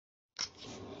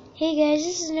Hey guys,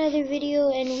 this is another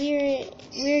video, and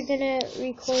we're gonna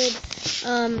record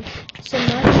some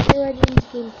Monster Legends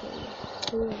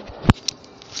gameplay. Cool.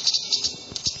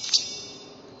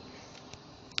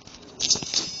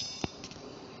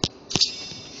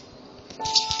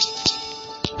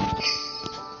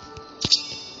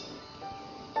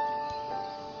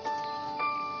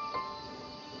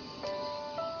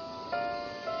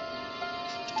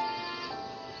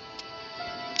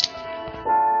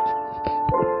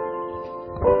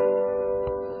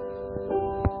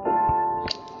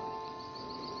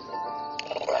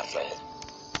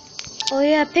 Oh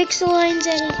yeah, Pixeline's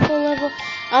at his full level.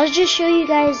 I'll just show you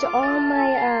guys all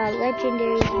my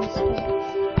legendaries and stuff.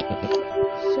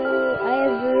 So I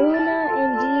have Verona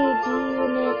and DAD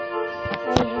unit.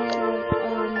 I have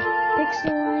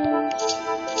Pixeline.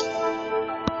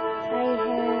 I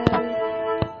have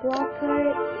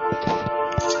Lockhart,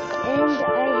 and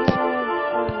I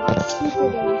have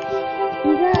Cupidon.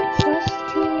 He got +2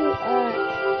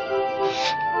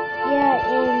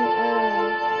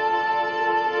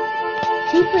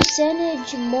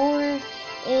 2% more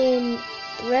in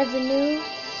revenue,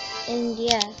 and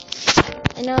yeah,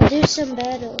 and I'll do some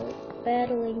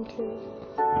battling too.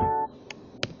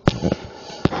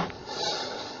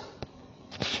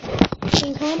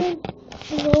 And comment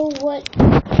below what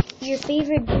your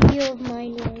favorite video of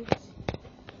mine was.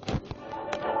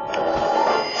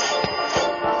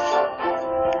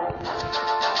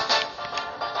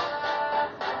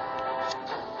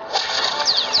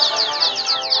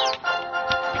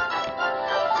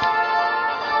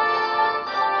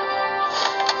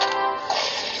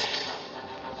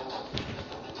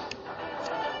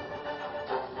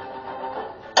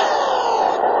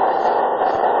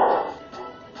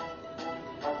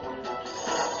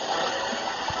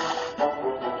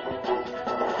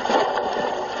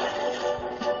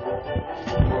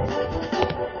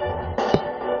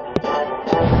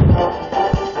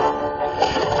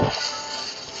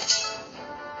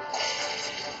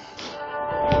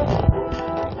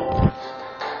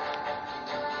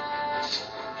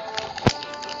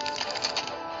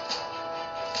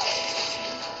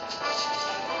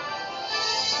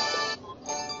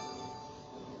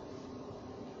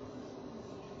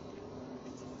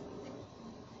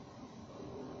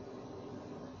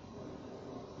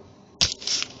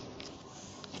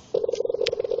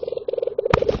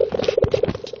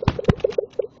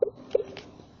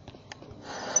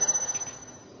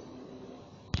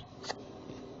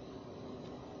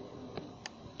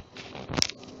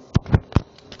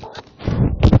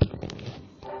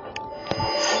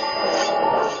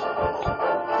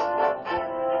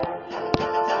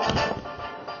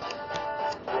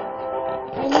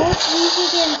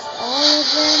 Against all of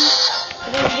them,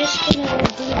 but I'm just gonna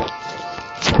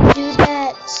do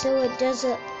that so it does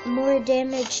more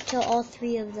damage to all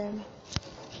 3 of them.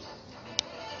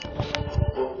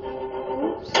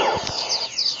 Oops.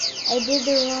 I did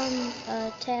the wrong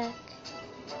attack,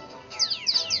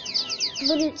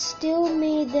 but it still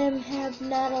made them have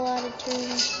not a lot of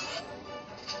turns.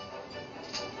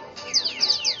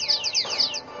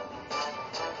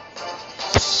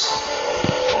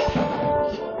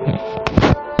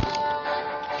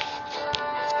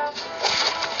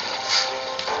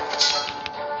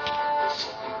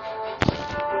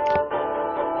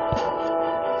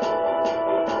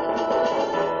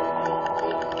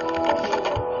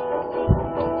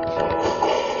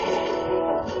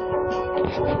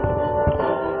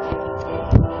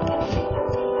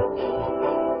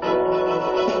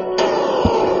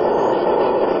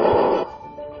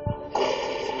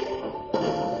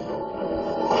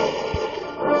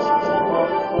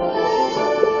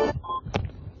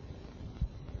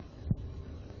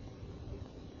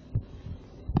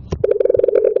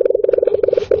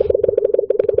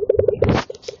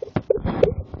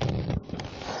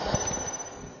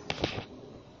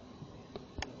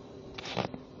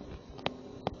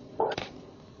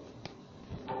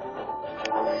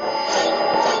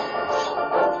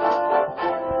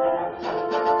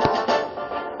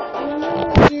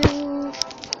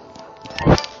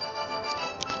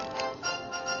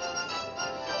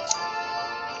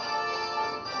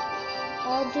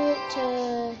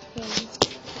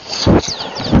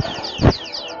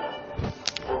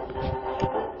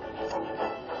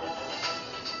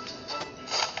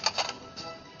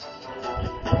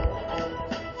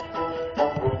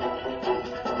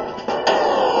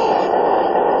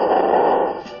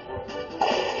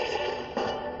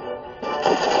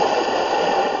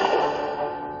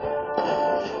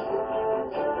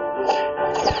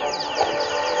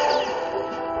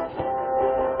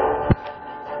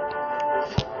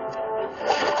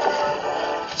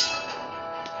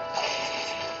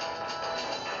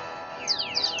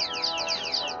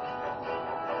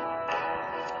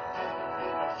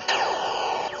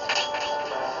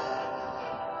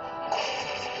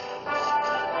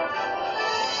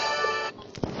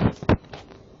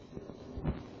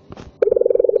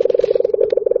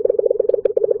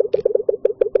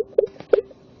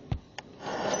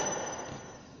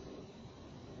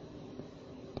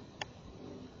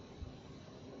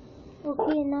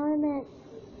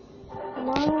 I'm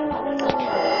not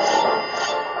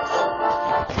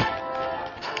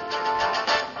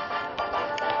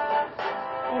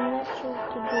sure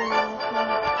what to do right now.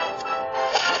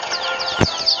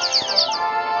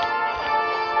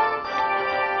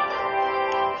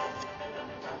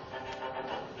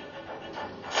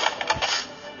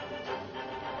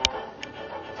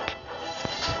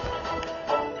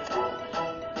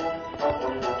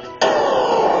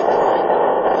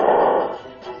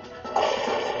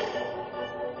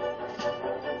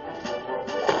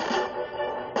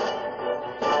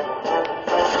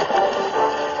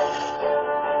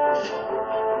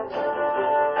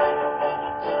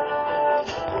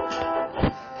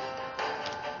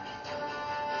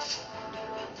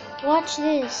 Watch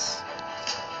this.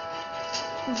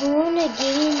 Verona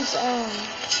gains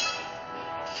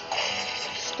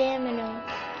stamina.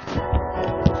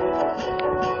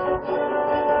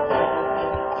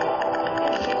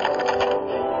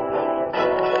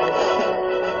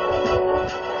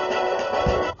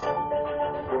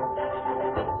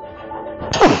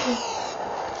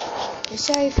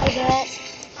 Sorry for that.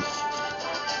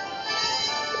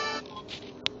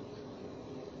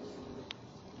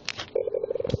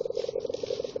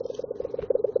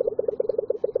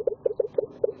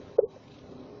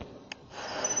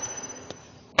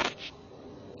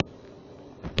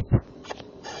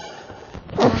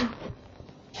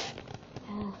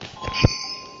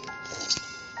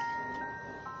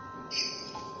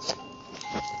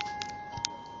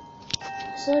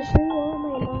 So I'll show you all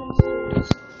my monsters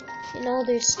and all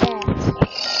their stats.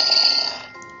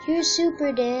 Here's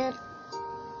Super Dan,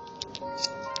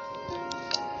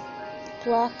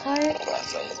 Flockhart,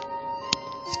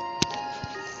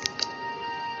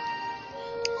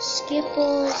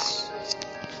 Skipples,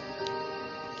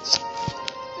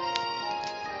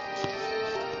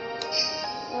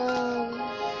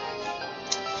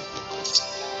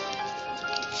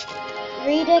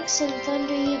 Radix and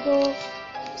Thunder Eagle,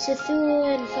 Cthulhu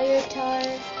and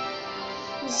Firetar,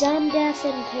 Zamdath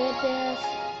and Pandath,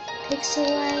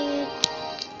 Pixelion,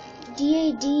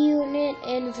 DAD Unit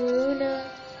and Verona,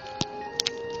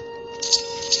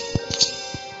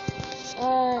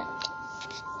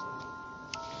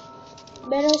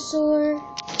 Metasaur,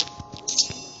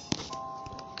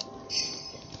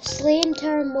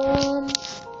 Slantar Mom,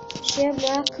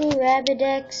 Shamraku,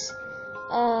 Rabidex,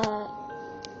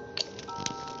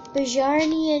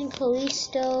 Bajarni and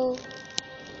Callisto,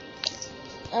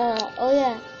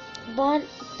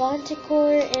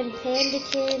 Bonticore and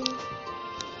Pandakin,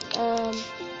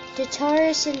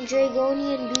 Dataris and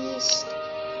Dragonian Beast,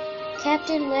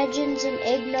 Captain Legends and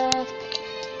Eggnog,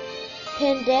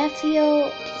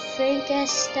 Pandafio,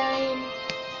 Frankenstein,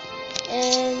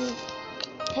 and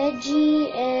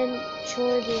Pidgey and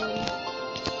Chordian.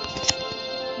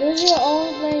 Those are all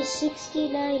of my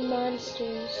 69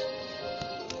 monsters.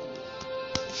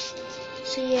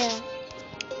 So yeah.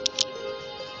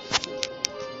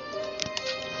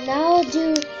 Now I'll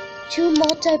do 2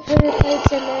 multiplayer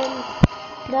fights and then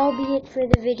that'll be it for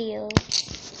the video.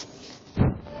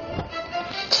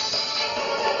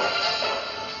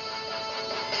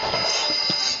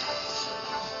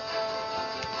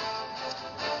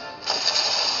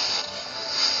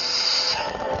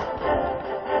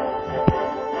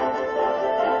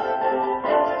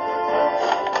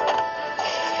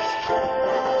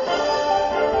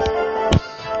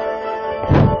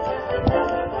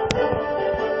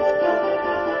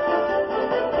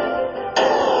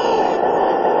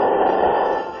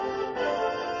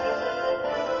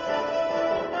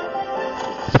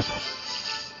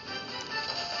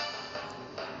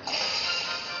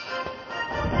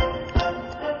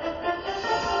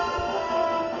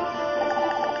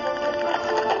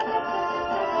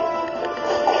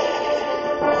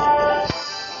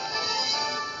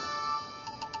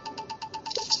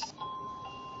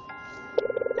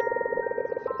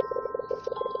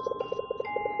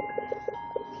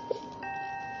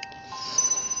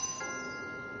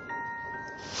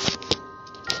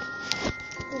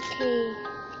 Okay.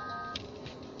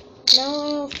 Now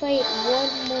I'll fight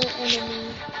one more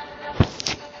enemy.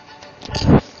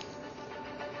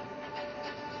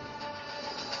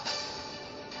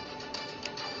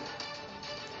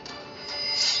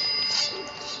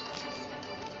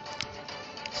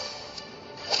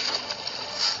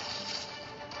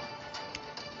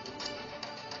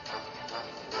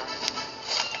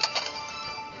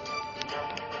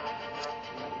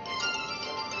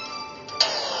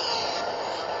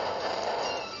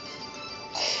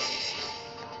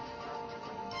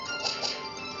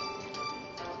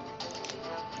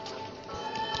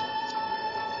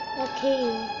 Okay.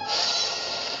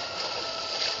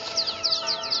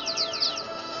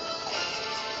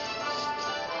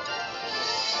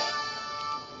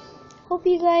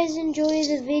 you guys enjoy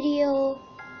the video.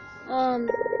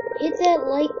 Hit that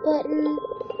like button,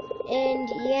 and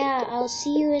yeah, I'll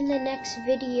see you in the next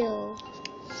video.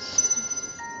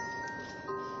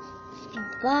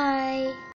 Bye.